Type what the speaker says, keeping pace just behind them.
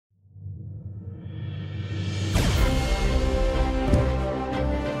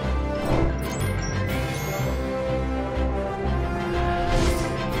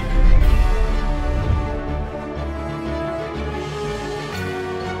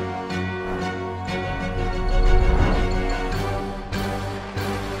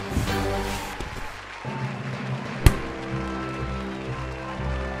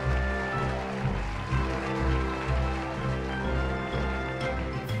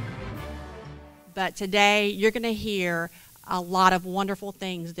But today, you're going to hear a lot of wonderful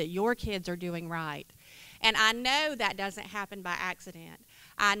things that your kids are doing right. And I know that doesn't happen by accident.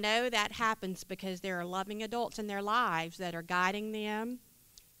 I know that happens because there are loving adults in their lives that are guiding them,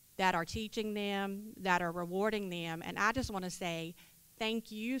 that are teaching them, that are rewarding them. And I just want to say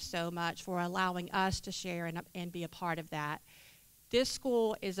thank you so much for allowing us to share and be a part of that. This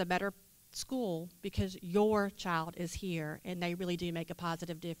school is a better school because your child is here, and they really do make a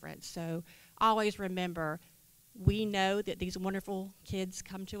positive difference. So always remember, we know that these wonderful kids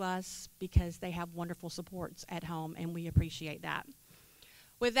come to us because they have wonderful supports at home, and we appreciate that.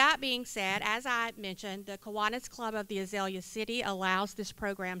 With that being said, as I mentioned, the Kiwanis Club of the Azalea City allows this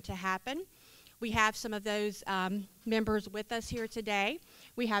program to happen. We have some of those members with us here today.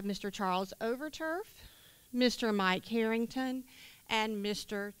 We have Mr. Charles Overturf, Mr. Mike Harrington, and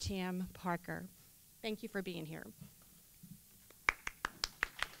Mr. Tim Parker. Thank you for being here.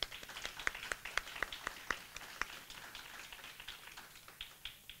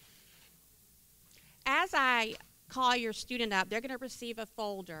 As I call your student up, they're going to receive a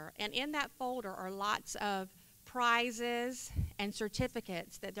folder, and in that folder are lots of prizes and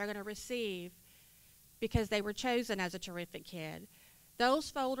certificates that they're going to receive because they were chosen as a terrific kid. Those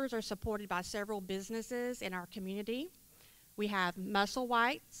folders are supported by several businesses in our community. We have Muscle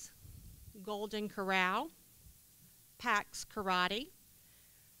Whites, Golden Corral, Pax Karate,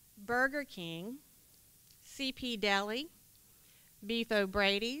 Burger King, CP Deli, Beef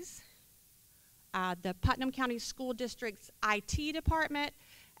O'Brady's, the Putnam County School District's IT department,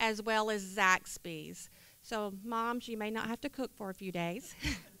 as well as Zaxby's. So moms, you may not have to cook for a few days.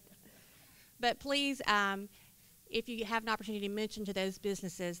 But please, if you have an opportunity to mention to those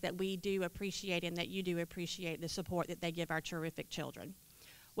businesses that we do appreciate and that you do appreciate the support that they give our terrific children.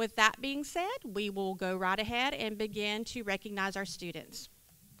 With that being said, we will go right ahead and begin to recognize our students.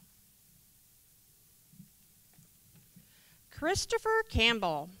 Christopher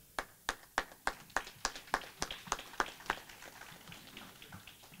Campbell.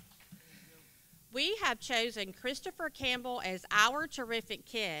 We have chosen Christopher Campbell as our terrific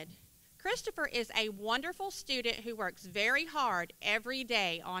kid. Christopher is a wonderful student who works very hard every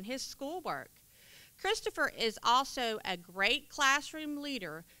day on his schoolwork. Christopher is also a great classroom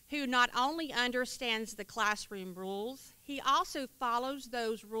leader who not only understands the classroom rules, he also follows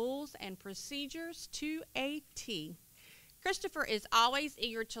those rules and procedures to a T. Christopher is always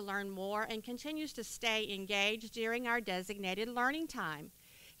eager to learn more and continues to stay engaged during our designated learning time.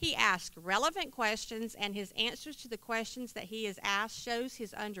 He asks relevant questions, and his answers to the questions that he is asked shows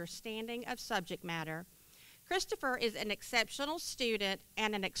his understanding of subject matter. Christopher is an exceptional student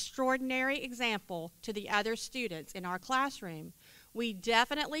and an extraordinary example to the other students in our classroom. We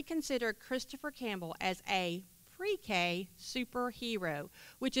definitely consider Christopher Campbell as a pre-K superhero,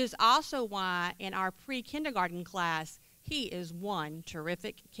 which is also why in our pre-kindergarten class, he is one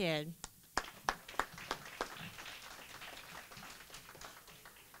terrific kid.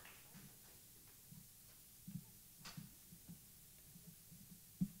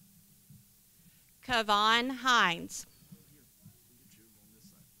 Kavon Hines.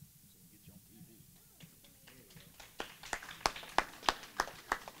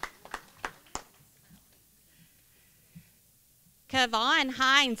 Kavon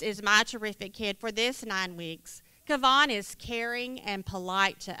Hines is my terrific kid for this 9 weeks. Kavon is caring and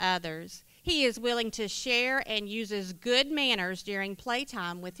polite to others. He is willing to share and uses good manners during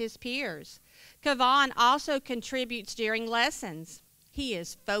playtime with his peers. Kavon also contributes during lessons. He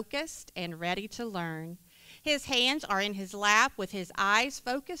is focused and ready to learn. His hands are in his lap with his eyes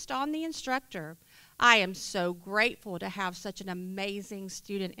focused on the instructor. I am so grateful to have such an amazing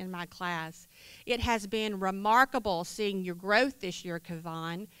student in my class. It has been remarkable seeing your growth this year,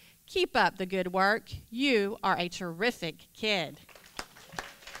 Kavon. Keep up the good work. You are a terrific kid.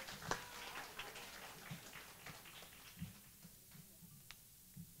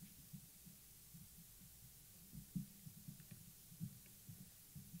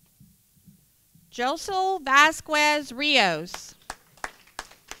 Josel Vasquez Rios.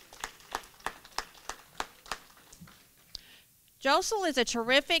 Josel is a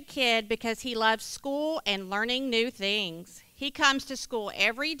terrific kid because he loves school and learning new things. He comes to school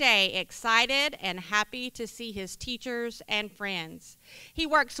every day excited and happy to see his teachers and friends. He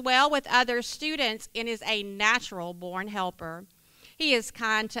works well with other students and is a natural-born helper. He is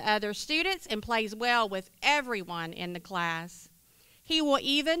kind to other students and plays well with everyone in the class. He will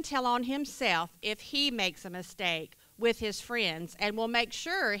even tell on himself if he makes a mistake with his friends and will make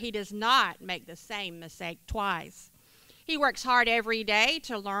sure he does not make the same mistake twice. He works hard every day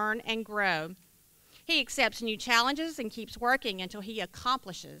to learn and grow. He accepts new challenges and keeps working until he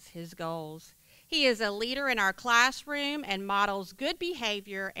accomplishes his goals. He is a leader in our classroom and models good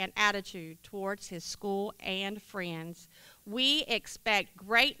behavior and attitude towards his school and friends. We expect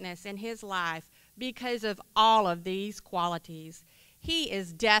greatness in his life because of all of these qualities. He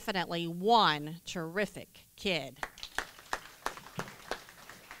is definitely one terrific kid.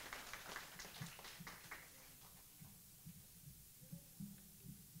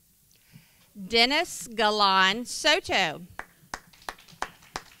 Dennis Galan Soto.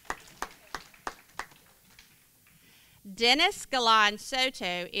 Dennis Galan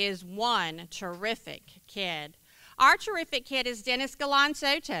Soto is one terrific kid. Our terrific kid is Dennis Galan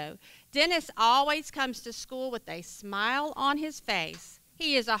Soto. Dennis always comes to school with a smile on his face.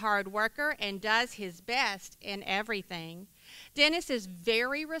 He is a hard worker and does his best in everything. Dennis is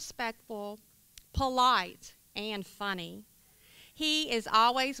very respectful, polite, and funny. He is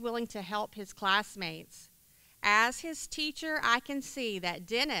always willing to help his classmates. As his teacher, I can see that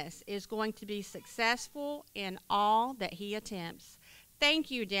Dennis is going to be successful in all that he attempts. Thank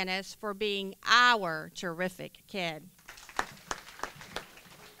you, Dennis, for being our terrific kid.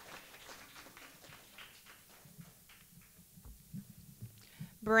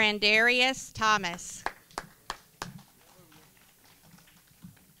 Brandarius Thomas.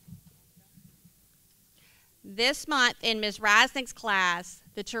 This month in Ms. Reisnick's class,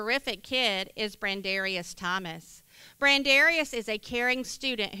 the terrific kid is Brandarius Thomas. Brandarius is a caring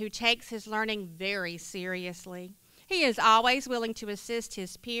student who takes his learning very seriously. He is always willing to assist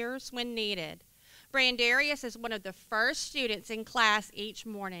his peers when needed. Brandarius is one of the first students in class each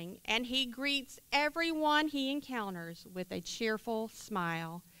morning, and he greets everyone he encounters with a cheerful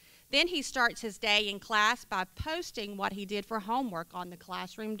smile. Then he starts his day in class by posting what he did for homework on the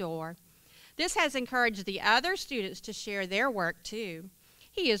classroom door. This has encouraged the other students to share their work too.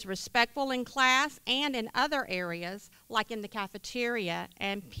 He is respectful in class and in other areas, like in the cafeteria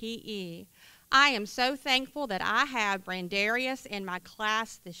and PE. I am so thankful that I have Brandarius in my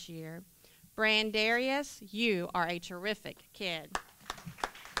class this year. Brandarius, you are a terrific kid.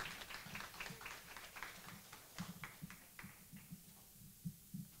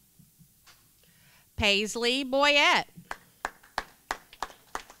 Paisley Boyette.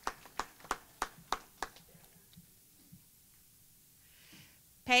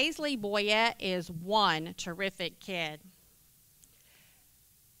 Paisley Boyette is one terrific kid.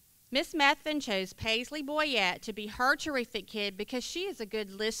 Miss Methvin chose Paisley Boyette to be her terrific kid because she is a good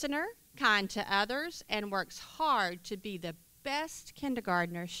listener, kind to others, and works hard to be the best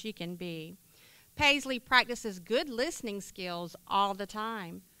kindergartner she can be. Paisley practices good listening skills all the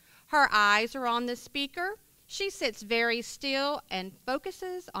time. Her eyes are on the speaker. She sits very still and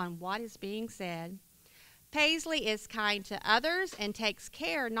focuses on what is being said. Paisley is kind to others and takes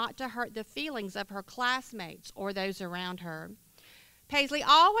care not to hurt the feelings of her classmates or those around her. Paisley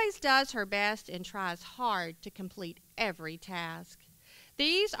always does her best and tries hard to complete every task.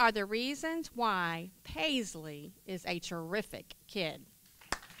 These are the reasons why Paisley is a terrific kid.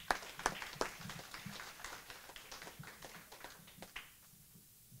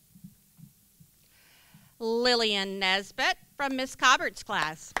 Lillian Nesbitt from Miss Cobbert's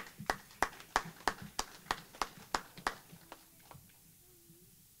class.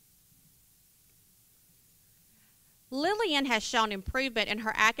 Lillian has shown improvement in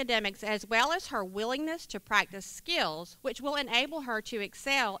her academics as well as her willingness to practice skills which will enable her to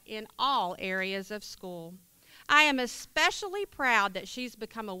excel in all areas of school. I am especially proud that she's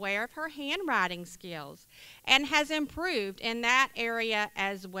become aware of her handwriting skills and has improved in that area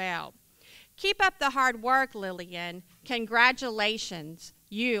as well. Keep up the hard work, Lillian. Congratulations.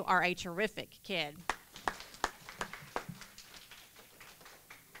 You are a terrific kid.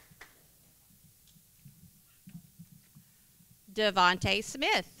 Devontae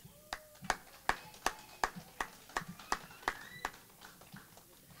Smith.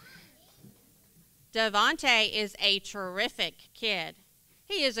 Devontae is a terrific kid.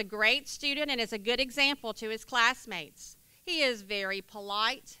 He is a great student and is a good example to his classmates. He is very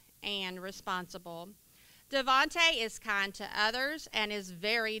polite and responsible. Devontae is kind to others and is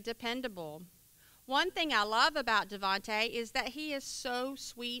very dependable. One thing I love about Devontae is that he is so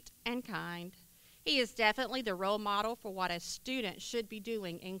sweet and kind. He is definitely the role model for what a student should be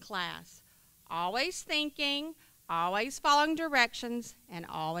doing in class. Always thinking, always following directions, and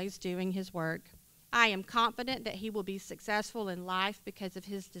always doing his work. I am confident that he will be successful in life because of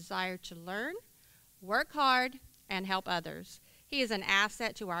his desire to learn, work hard, and help others. He is an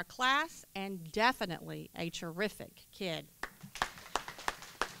asset to our class and definitely a terrific kid.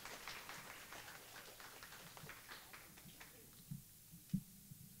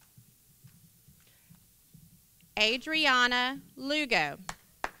 Adriana Lugo.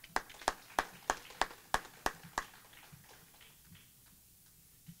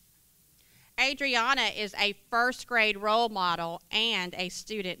 Adriana is a first grade role model and a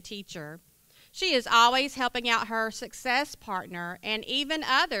student teacher. She is always helping out her success partner and even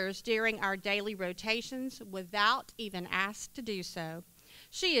others during our daily rotations without even asked to do so.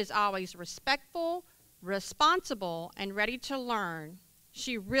 She is always respectful, responsible, and ready to learn.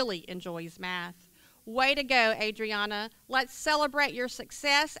 She really enjoys math. Way to go, Adriana. Let's celebrate your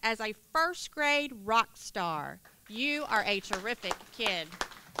success as a first grade rock star. You are a terrific kid.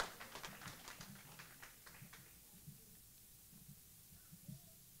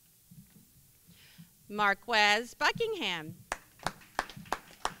 Marquez Buckingham.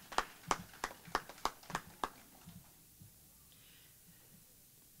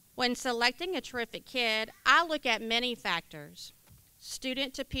 When selecting a terrific kid, I look at many factors: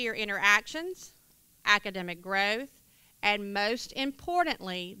 student-to-peer interactions, academic growth, and most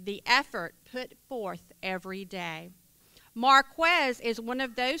importantly, the effort put forth every day. Marquez is one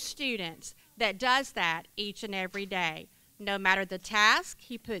of those students that does that each and every day. No matter the task,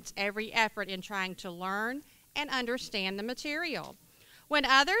 he puts every effort in trying to learn and understand the material. When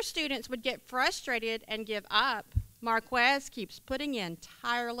other students would get frustrated and give up, Marquez keeps putting in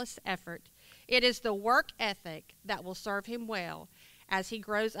tireless effort. It is the work ethic that will serve him well as he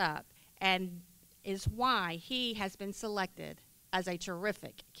grows up and is why he has been selected as a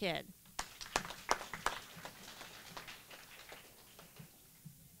terrific kid.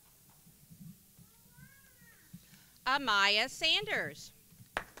 Amaya Sanders.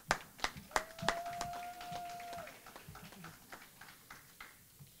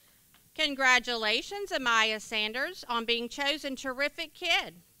 Congratulations, Amaya Sanders, on being chosen Terrific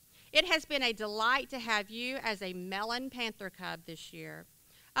Kid. It has been a delight to have you as a Mellon Panther Cub this year.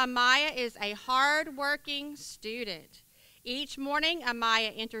 Amaya is a hard-working student. Each morning,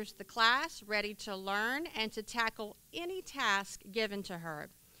 Amaya enters the class ready to learn and to tackle any task given to her.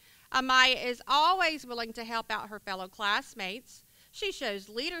 Amaya is always willing to help out her fellow classmates. She shows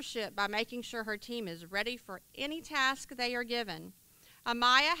leadership by making sure her team is ready for any task they are given.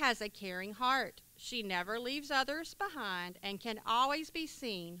 Amaya has a caring heart. She never leaves others behind and can always be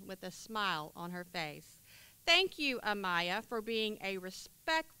seen with a smile on her face. Thank you, Amaya, for being a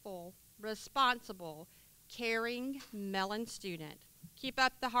respectful, responsible, caring Mellon student. Keep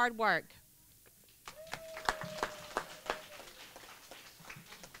up the hard work.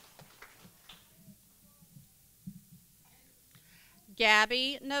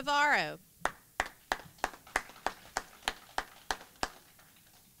 Gabby Navarro.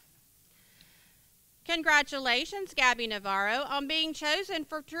 Congratulations, Gabby Navarro, on being chosen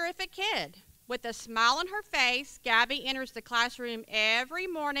for Terrific Kid. With a smile on her face, Gabby enters the classroom every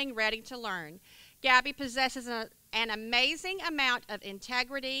morning ready to learn. Gabby possesses an amazing amount of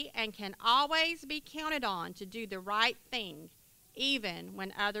integrity and can always be counted on to do the right thing, even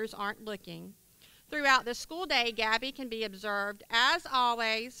when others aren't looking. Throughout the school day, Gabby can be observed, as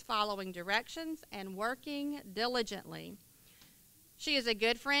always, following directions and working diligently. She is a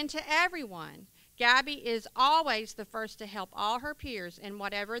good friend to everyone. Gabby is always the first to help all her peers in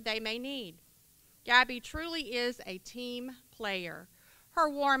whatever they may need. Gabby truly is a team player. Her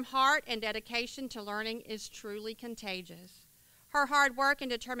warm heart and dedication to learning is truly contagious. Her hard work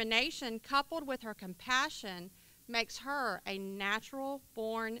and determination, coupled with her compassion, makes her a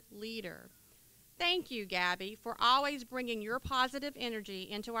natural-born leader. Thank you, Gabby, for always bringing your positive energy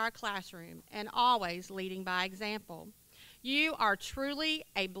into our classroom and always leading by example. You are truly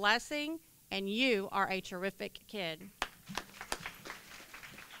a blessing, and you are a terrific kid.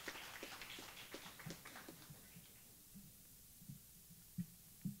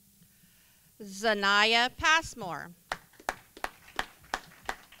 Zanaya Passmore.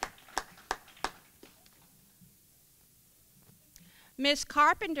 Ms.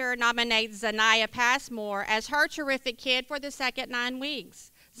 Carpenter nominates Zanaya Passmore as her terrific kid for the second 9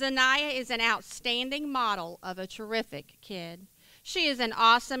 weeks. Zanaya is an outstanding model of a terrific kid. She is an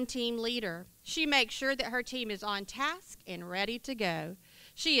awesome team leader. She makes sure that her team is on task and ready to go.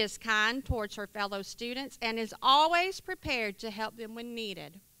 She is kind towards her fellow students and is always prepared to help them when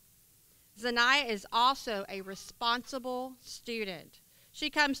needed. Zanaya is also a responsible student. She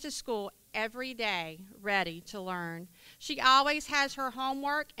comes to school every day ready to learn. She always has her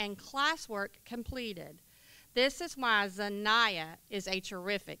homework and classwork completed. This is why Zanaya is a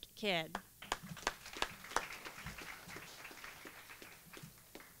terrific kid.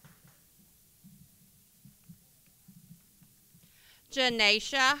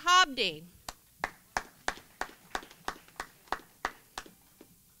 Janesha Hobdy.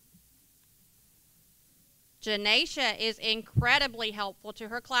 Janesha is incredibly helpful to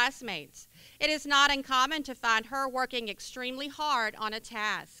her classmates. It is not uncommon to find her working extremely hard on a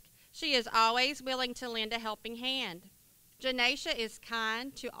task. She is always willing to lend a helping hand. Janaisha is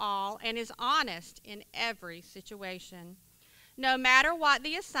kind to all and is honest in every situation. No matter what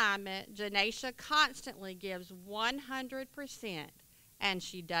the assignment, Janaisha constantly gives 100%, and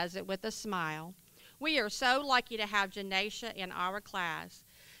she does it with a smile. We are so lucky to have Janaisha in our class.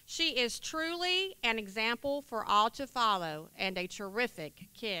 She is truly an example for all to follow and a terrific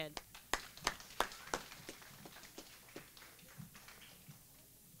kid.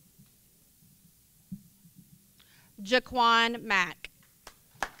 Jaquan Mack.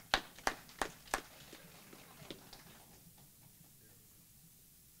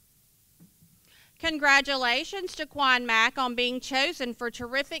 Congratulations, Jaquan Mack, on being chosen for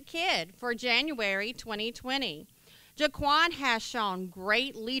Terrific Kid for January 2020. Jaquan has shown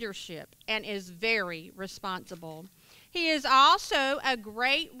great leadership and is very responsible. He is also a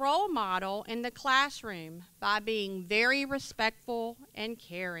great role model in the classroom by being very respectful and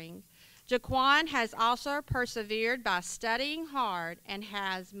caring. Jaquan has also persevered by studying hard and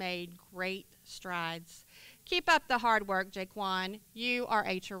has made great strides. Keep up the hard work, Jaquan. You are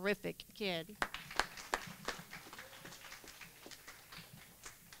a terrific kid.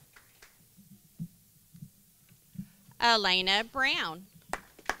 Elena Brown.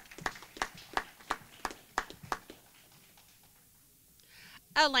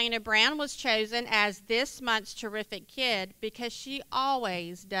 Elena Brown was chosen as this month's Terrific Kid because she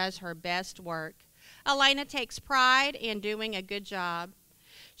always does her best work. Elena takes pride in doing a good job.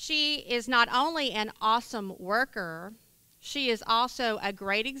 She is not only an awesome worker, she is also a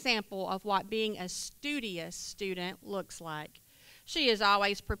great example of what being a studious student looks like. She is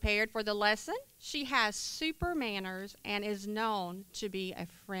always prepared for the lesson. She has super manners and is known to be a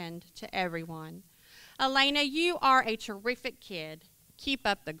friend to everyone. Elena, you are a terrific kid. Keep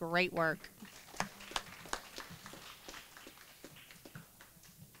up the great work.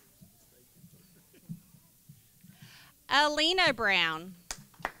 Alina Brown.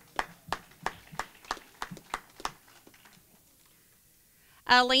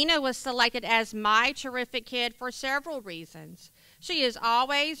 Alina was selected as my terrific kid for several reasons. She is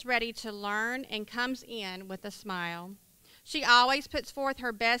always ready to learn and comes in with a smile. She always puts forth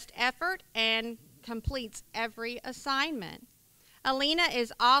her best effort and completes every assignment. Alina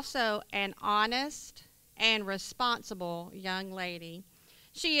is also an honest and responsible young lady.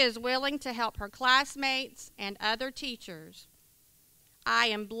 She is willing to help her classmates and other teachers. I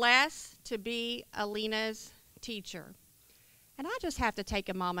am blessed to be Alina's teacher. And I just have to take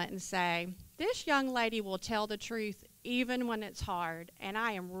a moment and say, this young lady will tell the truth even when it's hard, and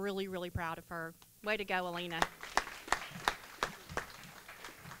I am really, really proud of her. Way to go, Alina.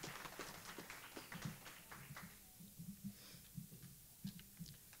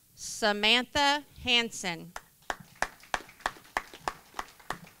 Samantha Hansen.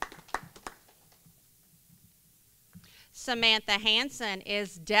 Samantha Hansen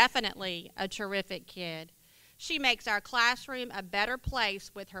is definitely a terrific kid. She makes our classroom a better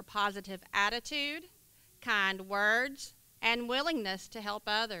place with her positive attitude, kind words, and willingness to help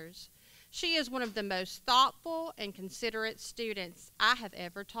others. She is one of the most thoughtful and considerate students I have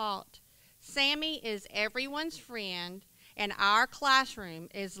ever taught. Sammy is everyone's friend, and our classroom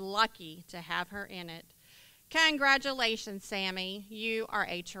is lucky to have her in it. Congratulations, Sammy. You are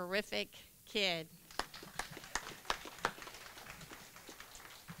a terrific kid.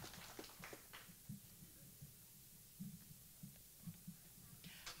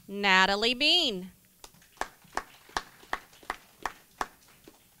 Natalie Bean.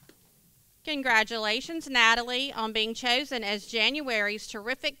 Congratulations, Natalie, on being chosen as January's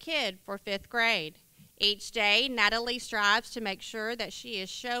Terrific Kid for 5th grade. Each day, Natalie strives to make sure that she is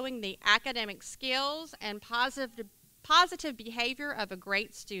showing the academic skills and positive behavior of a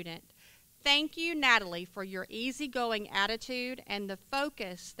great student. Thank you, Natalie, for your easygoing attitude and the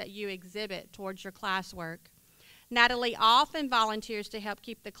focus that you exhibit towards your classwork. Natalie often volunteers to help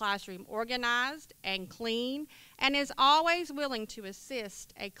keep the classroom organized and clean and is always willing to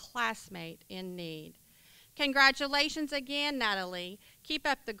assist a classmate in need. Congratulations again, Natalie. Keep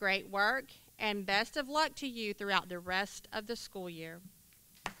up the great work and best of luck to you throughout the rest of the school year.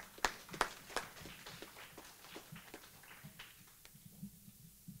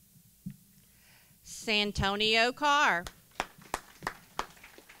 Santonio Carr.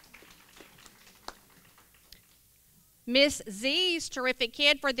 Miss Z's terrific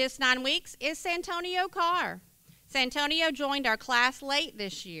kid for this 9 weeks is Santonio Carr. Santonio joined our class late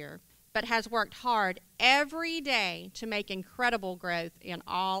this year, but has worked hard every day to make incredible growth in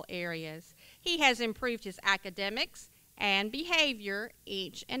all areas. He has improved his academics and behavior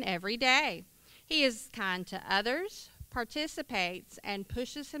each and every day. He is kind to others, participates, and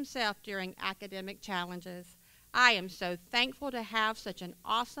pushes himself during academic challenges. I am so thankful to have such an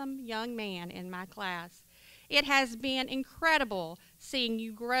awesome young man in my class. It has been incredible seeing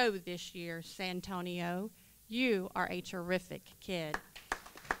you grow this year, Santonio. You are a terrific kid.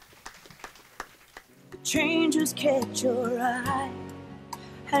 Changes catch your eye,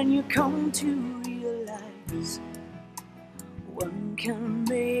 and you come to realize one can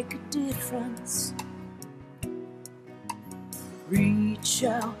make a difference. Reach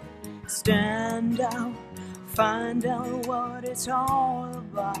out, stand out, find out what it's all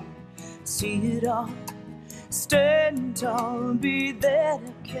about. See it all, stand tall, be there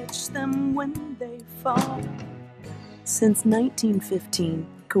to catch them when they fall. Since 1915,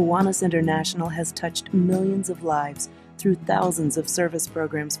 Kiwanis International has touched millions of lives through thousands of service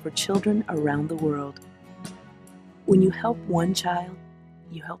programs for children around the world. When you help one child,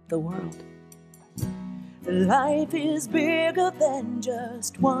 you help the world. Life is bigger than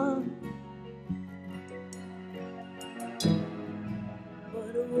just one,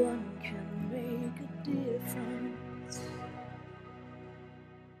 but one can make a difference.